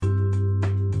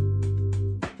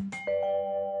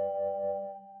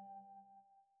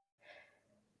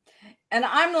And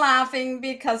I'm laughing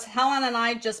because Helen and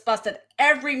I just busted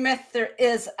every myth there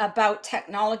is about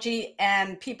technology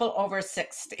and people over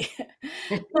 60.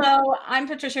 So I'm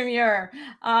Patricia Muir.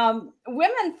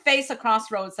 Women face a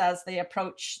crossroads as they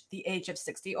approach the age of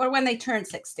 60 or when they turn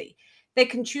 60. They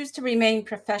can choose to remain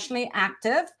professionally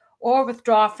active or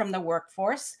withdraw from the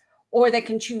workforce, or they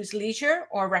can choose leisure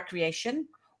or recreation,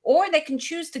 or they can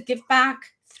choose to give back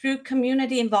through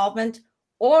community involvement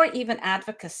or even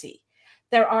advocacy.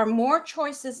 There are more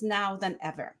choices now than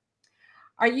ever.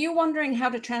 Are you wondering how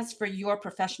to transfer your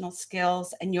professional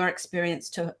skills and your experience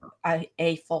to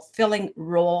a fulfilling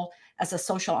role as a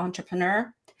social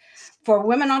entrepreneur? For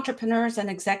women entrepreneurs and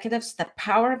executives, the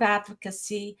power of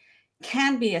advocacy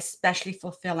can be especially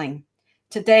fulfilling.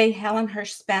 Today, Helen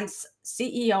Hirsch-Spence,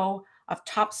 CEO of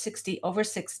Top 60 Over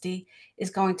 60, is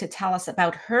going to tell us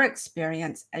about her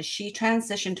experience as she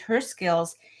transitioned her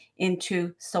skills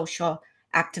into social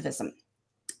activism.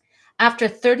 After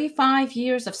 35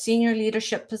 years of senior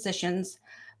leadership positions,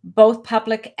 both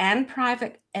public and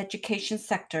private education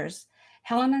sectors,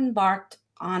 Helen embarked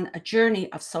on a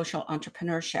journey of social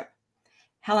entrepreneurship.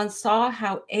 Helen saw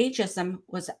how ageism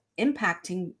was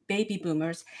impacting baby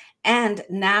boomers and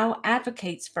now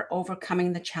advocates for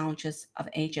overcoming the challenges of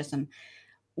ageism.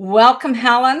 Welcome,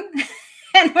 Helen.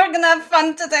 And we're going to have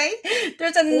fun today.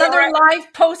 There's another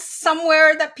live post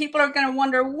somewhere that people are going to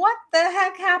wonder what the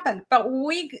heck happened, but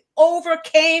we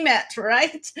overcame it,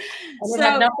 right? And it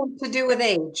had nothing to do with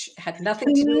age. It had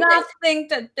nothing to do with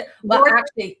age. Well,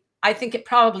 actually, I think it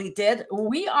probably did.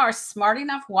 We are smart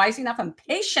enough, wise enough, and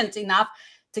patient enough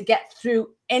to get through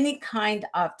any kind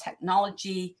of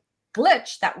technology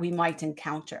glitch that we might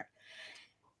encounter.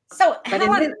 So, but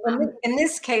Helen, in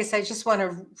this case, I just want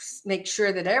to make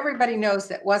sure that everybody knows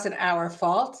that wasn't our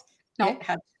fault. No. It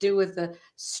had to do with the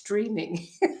streaming.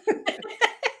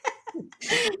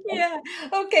 Yeah.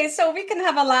 Okay. So we can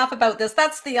have a laugh about this.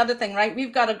 That's the other thing, right?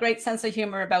 We've got a great sense of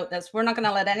humor about this. We're not going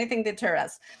to let anything deter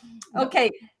us. Okay.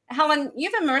 No. Helen,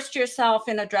 you've immersed yourself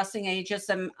in addressing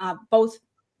ageism, both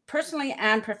personally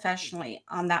and professionally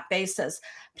on that basis.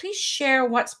 Please share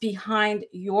what's behind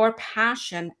your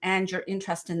passion and your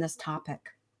interest in this topic.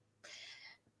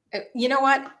 You know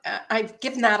what? I've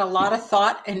given that a lot of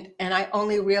thought, and I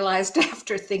only realized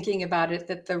after thinking about it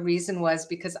that the reason was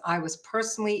because I was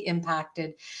personally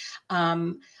impacted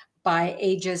by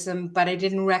ageism, but I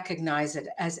didn't recognize it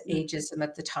as ageism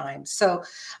at the time. So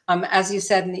as you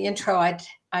said in the intro,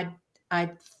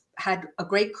 I'd had a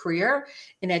great career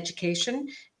in education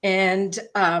and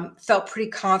felt pretty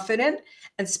confident,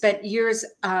 and spent years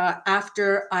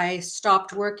after I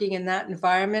stopped working in that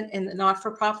environment in the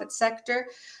not-for-profit sector,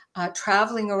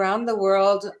 traveling around the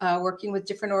world, working with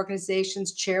different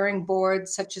organizations, chairing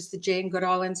boards such as the Jane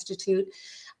Goodall Institute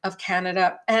of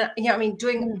Canada. And, you know, I mean,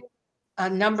 doing a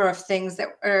number of things that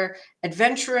are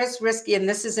adventurous, risky, and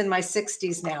this is in my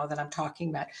 60s now that I'm talking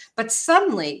about. But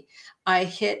suddenly I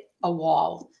hit a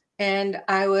wall, and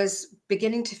I was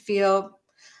beginning to feel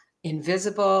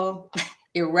invisible,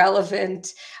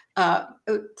 irrelevant.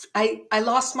 I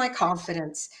lost my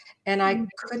confidence, and I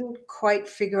couldn't quite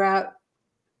figure out,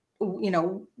 you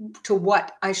know, to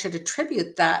what I should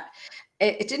attribute that.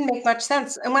 It didn't make much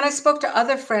sense. And when I spoke to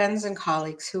other friends and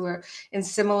colleagues who were in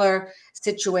similar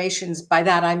situations, by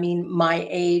that I mean my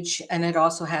age, and it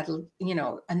also had, you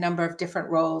know, a number of different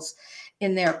roles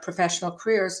in their professional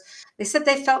careers, they said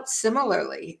they felt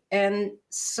similarly. And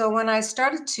so when I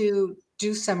started to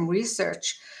do some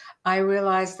research, I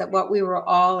realized that what we were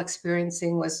all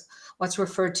experiencing was what's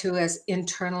referred to as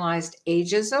internalized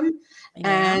ageism.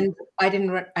 Yeah. And I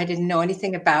didn't know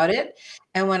anything about it.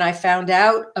 And when I found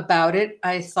out about it,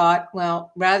 I thought,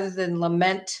 well, rather than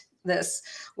lament this,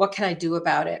 what can I do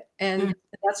about it? And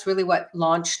that's really what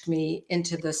launched me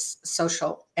into this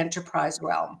social enterprise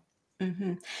realm.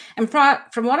 Mm-hmm. And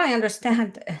from what I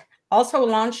understand, also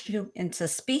launched you into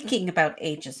speaking about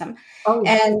ageism. Oh,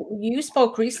 yeah. And you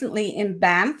spoke recently in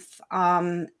Banff,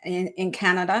 in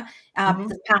Canada,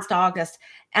 this past August.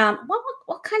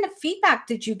 What kind of feedback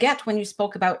did you get when you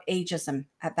spoke about ageism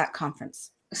at that conference?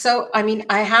 So, I mean,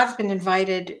 I have been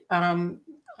invited on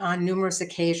numerous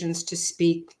occasions to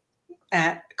speak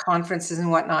at conferences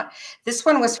and whatnot. This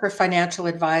one was for financial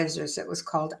advisors. It was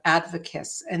called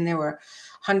Advocacy, and there were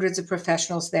hundreds of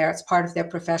professionals there. It's part of their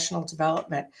professional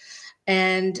development.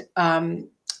 And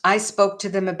I spoke to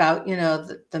them about, you know,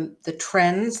 the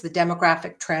trends, the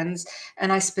demographic trends.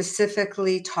 And I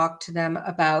specifically talked to them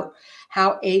about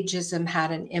how ageism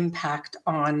had an impact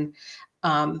on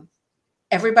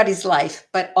everybody's life,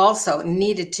 but also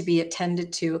needed to be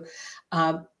attended to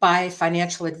by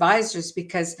financial advisors,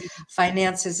 because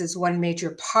finances is one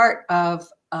major part of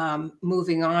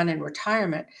moving on in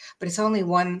retirement, but it's only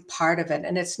one part of it.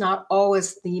 And it's not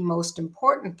always the most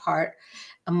important part.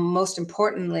 Most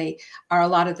importantly are a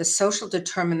lot of the social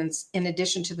determinants in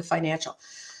addition to the financial.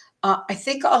 I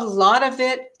think a lot of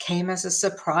it came as a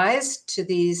surprise to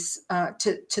these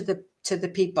to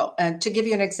the people. And to give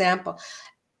you an example,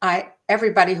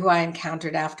 everybody who I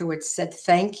encountered afterwards said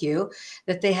thank you,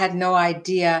 that they had no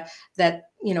idea that,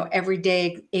 you know,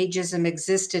 everyday ageism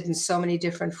existed in so many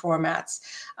different formats.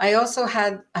 I also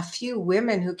had a few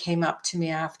women who came up to me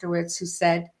afterwards who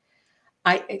said,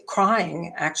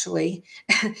 crying actually,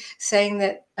 saying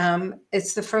that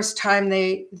it's the first time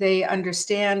they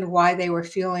understand why they were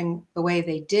feeling the way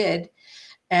they did,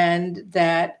 and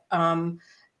that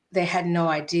they had no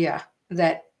idea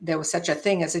that there was such a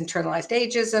thing as internalized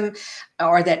ageism,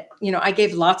 or that, you know, I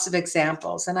gave lots of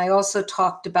examples. And I also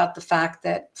talked about the fact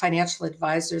that financial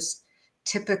advisors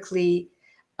typically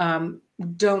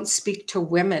don't speak to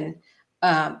women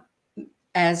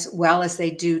as well as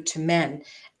they do to men.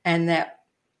 And that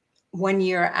 1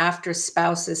 year after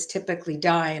spouses typically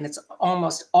die, and it's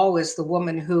almost always the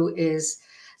woman who is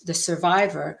the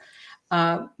survivor,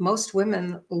 most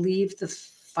women leave the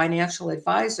financial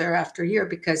advisor after a year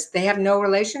because they have no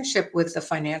relationship with the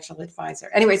financial advisor.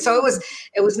 Anyway, so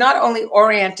it was not only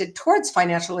oriented towards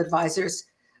financial advisors,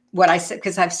 what I said,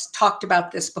 because I've talked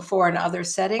about this before in other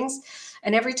settings.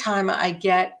 And every time I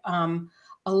get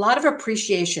a lot of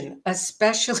appreciation,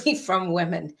 especially from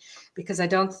women, because I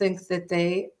don't think that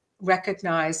they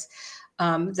recognize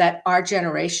that our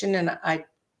generation, and I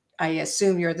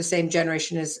assume you're the same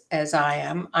generation as I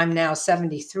am. I'm now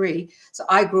 73. So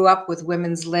I grew up with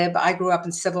women's lib. I grew up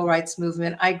in civil rights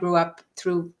movement. I grew up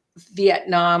through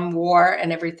Vietnam War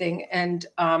and everything. And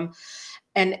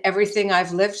everything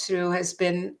I've lived through has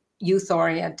been youth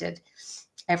oriented.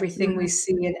 Everything we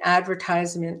see in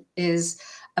advertisement is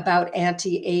about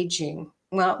anti-aging.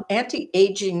 Well,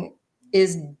 anti-aging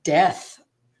is death.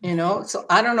 You know, so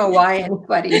I don't know why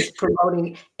anybody is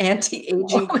promoting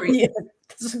anti-aging cream. Yeah,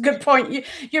 that's a good point.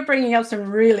 You're bringing up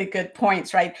some really good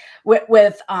points, right?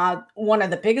 With one of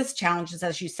the biggest challenges,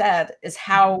 as you said, is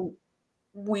how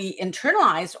we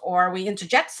internalize or we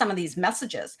interject some of these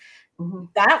messages. Mm-hmm.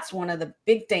 That's one of the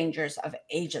big dangers of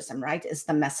ageism, right? Is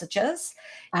the messages.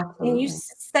 Absolutely. Can you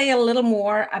say a little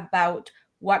more about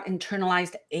what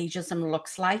internalized ageism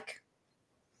looks like?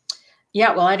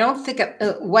 Yeah, well, I don't think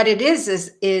what it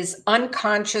is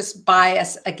unconscious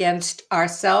bias against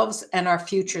ourselves and our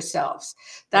future selves.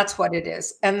 That's what it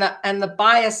is, and the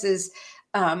bias is.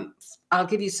 I'll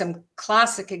give you some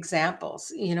classic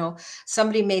examples. You know,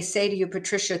 somebody may say to you,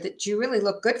 Patricia, that you really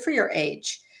look good for your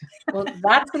age. Well,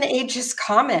 that's an ageist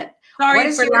comment. Sorry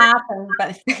for laughing,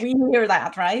 but we hear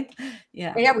that, right?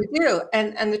 Yeah. Yeah, we do.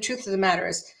 And the truth of the matter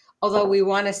is, although we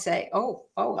want to say, oh,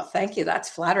 well, thank you, that's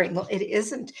flattering. Well, it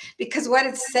isn't, because what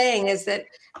it's saying is that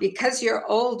because you're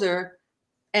older,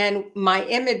 and my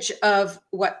image of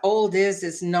what old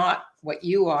is not what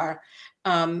you are.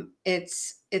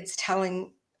 It's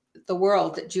telling the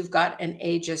world that you've got an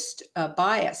ageist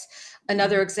bias.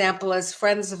 Another example is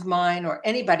friends of mine or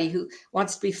anybody who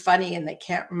wants to be funny and they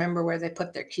can't remember where they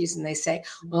put their keys and they say,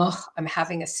 oh, I'm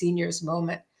having a senior's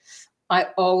moment. I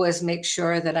always make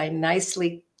sure that I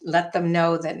nicely let them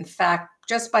know that, in fact,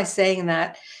 just by saying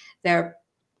that, they're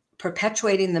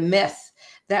perpetuating the myth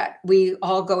that we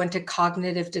all go into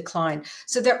cognitive decline.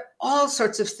 So there are all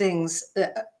sorts of things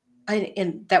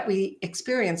that we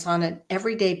experience on an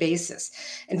everyday basis.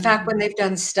 In fact, when they've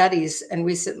done studies, and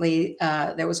recently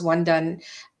there was one done,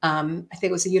 I think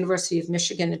it was the University of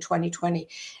Michigan in 2020,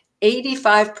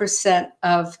 85%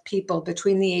 of people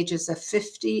between the ages of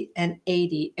 50 and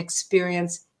 80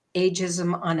 experience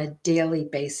ageism on a daily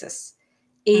basis.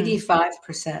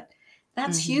 85%.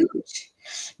 That's huge.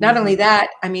 Not only that,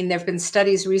 I mean, there have been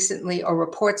studies recently or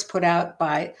reports put out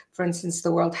by, for instance,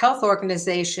 the World Health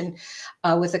Organization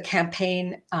with a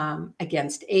campaign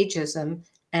against ageism.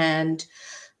 And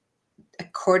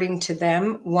according to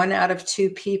them, 1 out of 2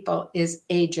 people is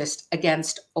ageist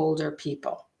against older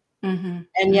people. And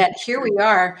yet here we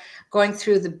are going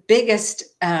through the biggest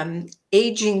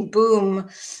aging boom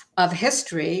of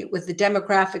history, with the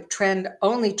demographic trend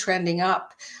only trending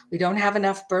up. We don't have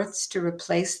enough births to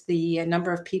replace the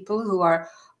number of people who are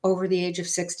over the age of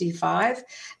 65.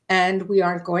 And we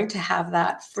aren't going to have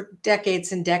that for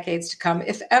decades and decades to come,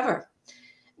 if ever.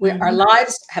 Our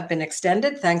lives have been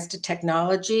extended thanks to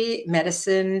technology,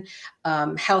 medicine,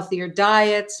 healthier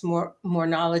diets, more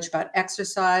knowledge about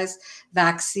exercise,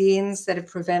 vaccines that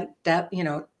prevent death,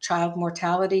 child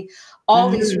mortality, all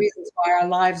these reasons why our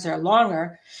lives are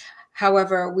longer.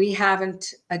 However, we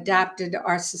haven't adapted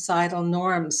our societal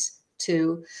norms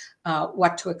to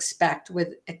what to expect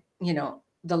with,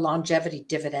 the longevity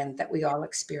dividend that we all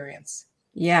experience.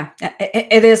 Yeah,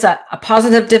 it is a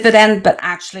positive dividend, but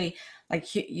actually,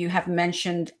 like you have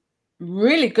mentioned,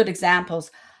 really good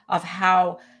examples of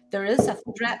how there is a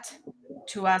threat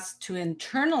to us to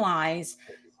internalize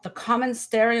the common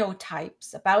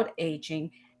stereotypes about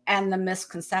aging and the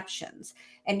misconceptions.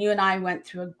 And you and I went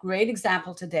through a great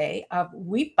example today of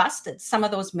we busted some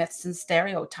of those myths and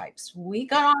stereotypes. We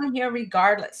got on here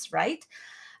regardless, right?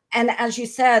 And as you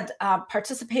said,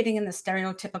 participating in the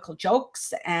stereotypical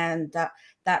jokes and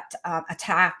that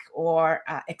attack or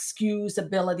excuse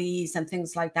abilities and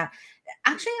things like that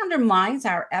actually undermines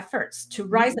our efforts to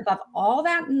rise above all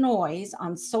that noise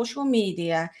on social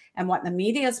media and what the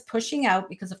media is pushing out,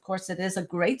 because of course it is a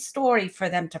great story for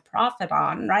them to profit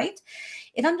on, right?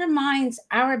 It undermines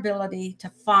our ability to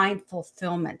find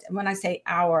fulfillment. And when I say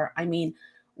our, I mean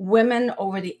women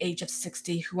over the age of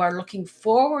 60 who are looking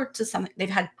forward to something. They've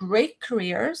had great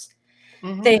careers.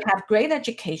 They have great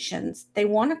educations. They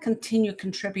want to continue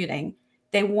contributing.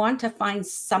 They want to find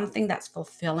something that's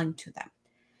fulfilling to them.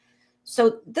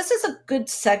 So this is a good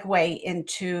segue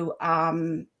into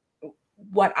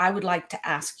what I would like to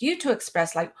ask you to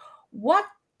express, like what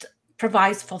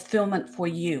provides fulfillment for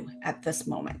you at this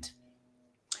moment?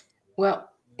 Well,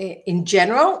 in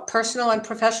general, personal and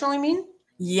professional, I mean?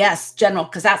 Yes, general,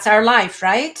 because that's our life,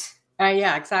 right?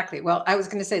 Yeah, exactly. Well, I was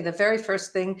going to say the very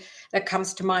first thing that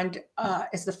comes to mind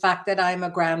is the fact that I'm a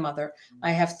grandmother.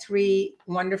 I have 3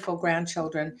 wonderful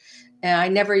grandchildren, and I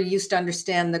never used to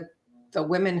understand the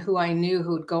women who I knew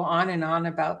who would go on and on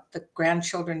about the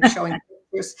grandchildren showing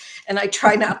pictures, and I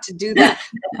try not to do that.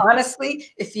 But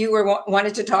honestly, if you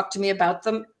wanted to talk to me about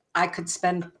them, I could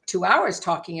spend 2 hours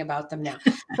talking about them now.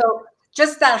 So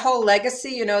just that whole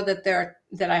legacy,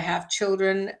 that I have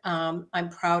children. I'm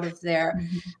proud of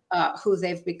who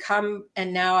they've become.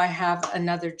 And now I have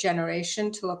another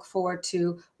generation to look forward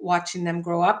to watching them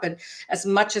grow up, and as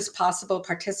much as possible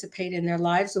participate in their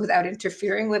lives without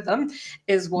interfering with them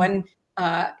is one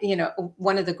of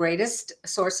the greatest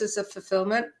sources of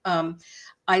fulfillment.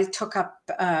 I took up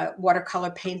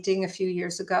watercolor painting a few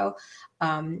years ago.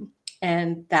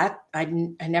 And that I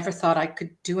never thought I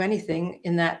could do anything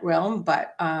in that realm,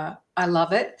 but I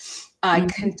love it. I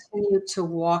continue to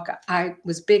walk. I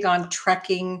was big on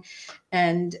trekking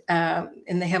and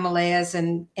in the Himalayas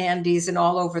and Andes and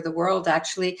all over the world,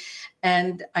 actually.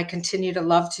 And I continue to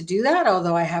love to do that,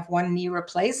 although I have one knee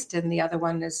replaced and the other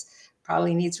one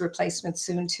probably needs replacement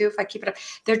soon too, if I keep it up.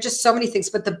 There are just so many things.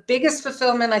 But the biggest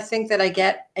fulfillment I think that I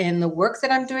get in the work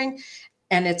that I'm doing,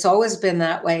 and it's always been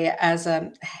that way as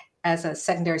a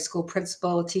secondary school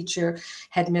principal, teacher,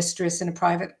 headmistress in a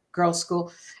private girls'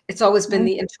 school, it's always been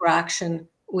the interaction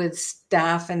with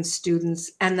staff and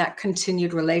students and that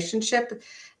continued relationship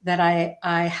that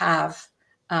I have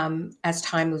as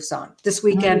time moves on. This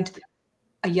weekend,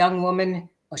 a young woman,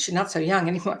 well, she's not so young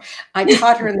anymore. I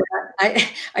taught her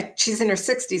she's in her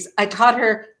 60s. I taught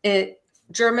her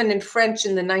German and French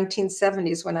in the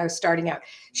 1970s when I was starting out.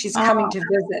 She's coming to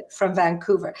visit from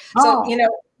Vancouver. So,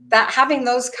 that having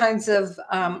those kinds of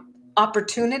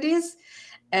opportunities,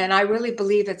 and I really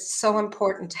believe it's so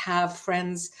important to have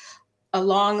friends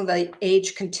along the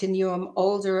age continuum,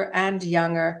 older and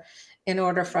younger, in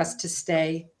order for us to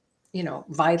stay,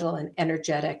 vital and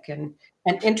energetic and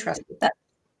interested.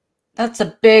 That's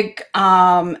a big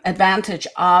advantage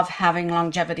of having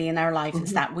longevity in our life,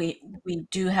 is that we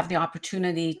do have the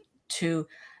opportunity to,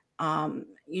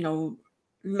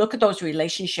 look at those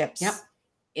relationships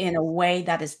in a way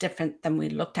that is different than we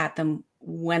looked at them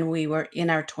when we were in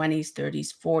our 20s,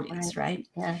 30s, 40s, right?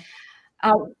 Yeah.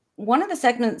 One of the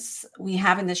segments we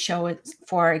have in this show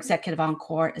for Executive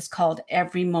Encore is called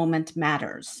Every Moment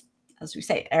Matters. As we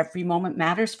say, every moment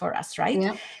matters for us, right?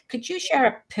 Yeah. Could you share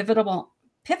a pivotal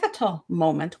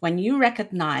moment when you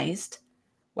recognized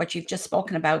what you've just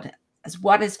spoken about as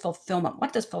what is fulfillment?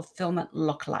 What does fulfillment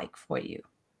look like for you?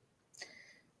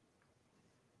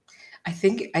 I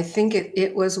think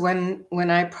it was when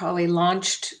I probably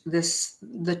launched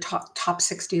the top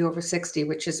 60 over 60,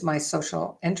 which is my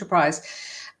social enterprise,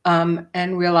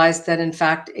 and realized that in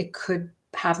fact it could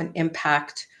have an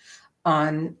impact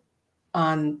on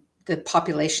the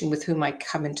population with whom I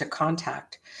come into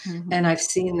contact, and I've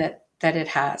seen that it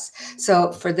has.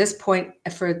 So for this point,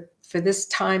 for this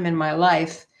time in my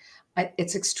life,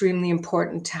 it's extremely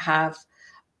important to have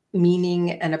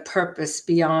meaning and a purpose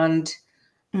beyond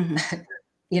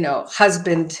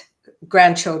husband,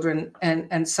 grandchildren,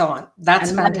 and so on.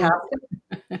 That's fantastic.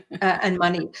 And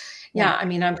money. Yeah. I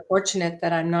mean, I'm fortunate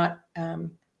that I'm not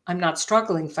I'm not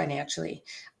struggling financially.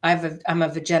 I'm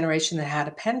of a generation that had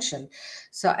a pension.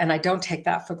 So, and I don't take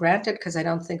that for granted because I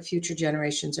don't think future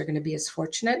generations are going to be as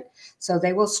fortunate. So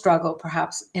they will struggle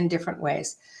perhaps in different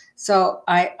ways. So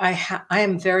I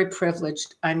am very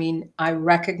privileged. I mean, I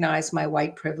recognize my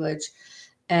white privilege,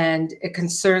 and it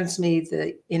concerns me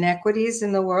the inequities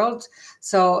in the world.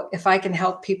 So if I can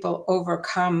help people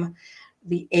overcome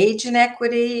the age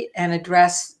inequity and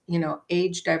address,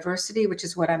 age diversity, which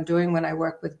is what I'm doing when I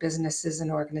work with businesses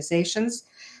and organizations,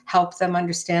 help them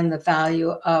understand the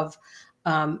value of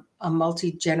a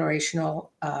multi-generational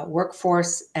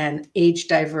workforce and age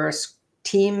diverse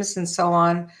teams and so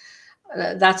on.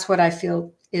 That's what I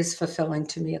feel is fulfilling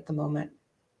to me at the moment.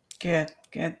 Good,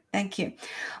 good. Thank you.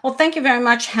 Well, thank you very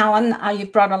much, Helen.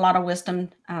 You've brought a lot of wisdom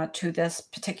to this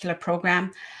particular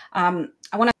program. I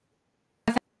want to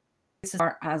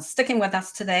for sticking with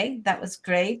us today. That was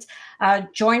great.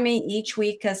 Join me each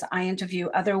week as I interview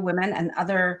other women and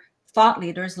other thought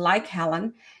leaders like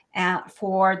Helen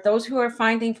for those who are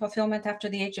finding fulfillment after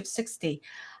the age of 60.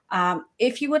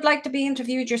 If you would like to be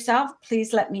interviewed yourself,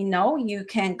 please let me know. You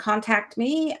can contact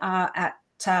me at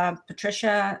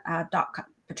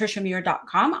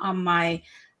patriciamuir.com on my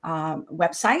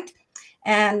website.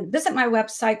 And visit my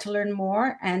website to learn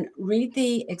more and read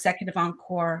the Executive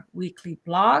Encore weekly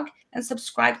blog and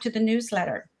subscribe to the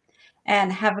newsletter.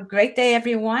 And have a great day,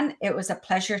 everyone. It was a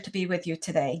pleasure to be with you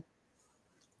today.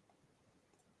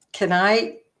 Can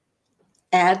I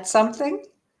add something?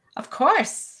 Of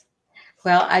course.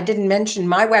 Well, I didn't mention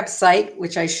my website,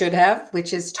 which I should have,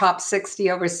 which is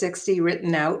top60over60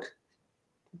 written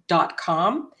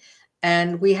out.com.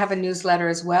 And we have a newsletter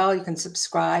as well. You can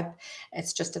subscribe.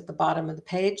 It's just at the bottom of the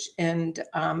page. And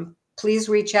please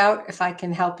reach out if I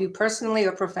can help you personally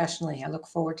or professionally. I look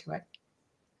forward to it.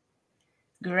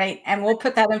 Great. And we'll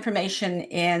put that information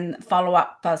in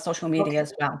follow-up social media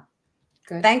as well.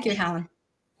 Good. Thank you, Helen.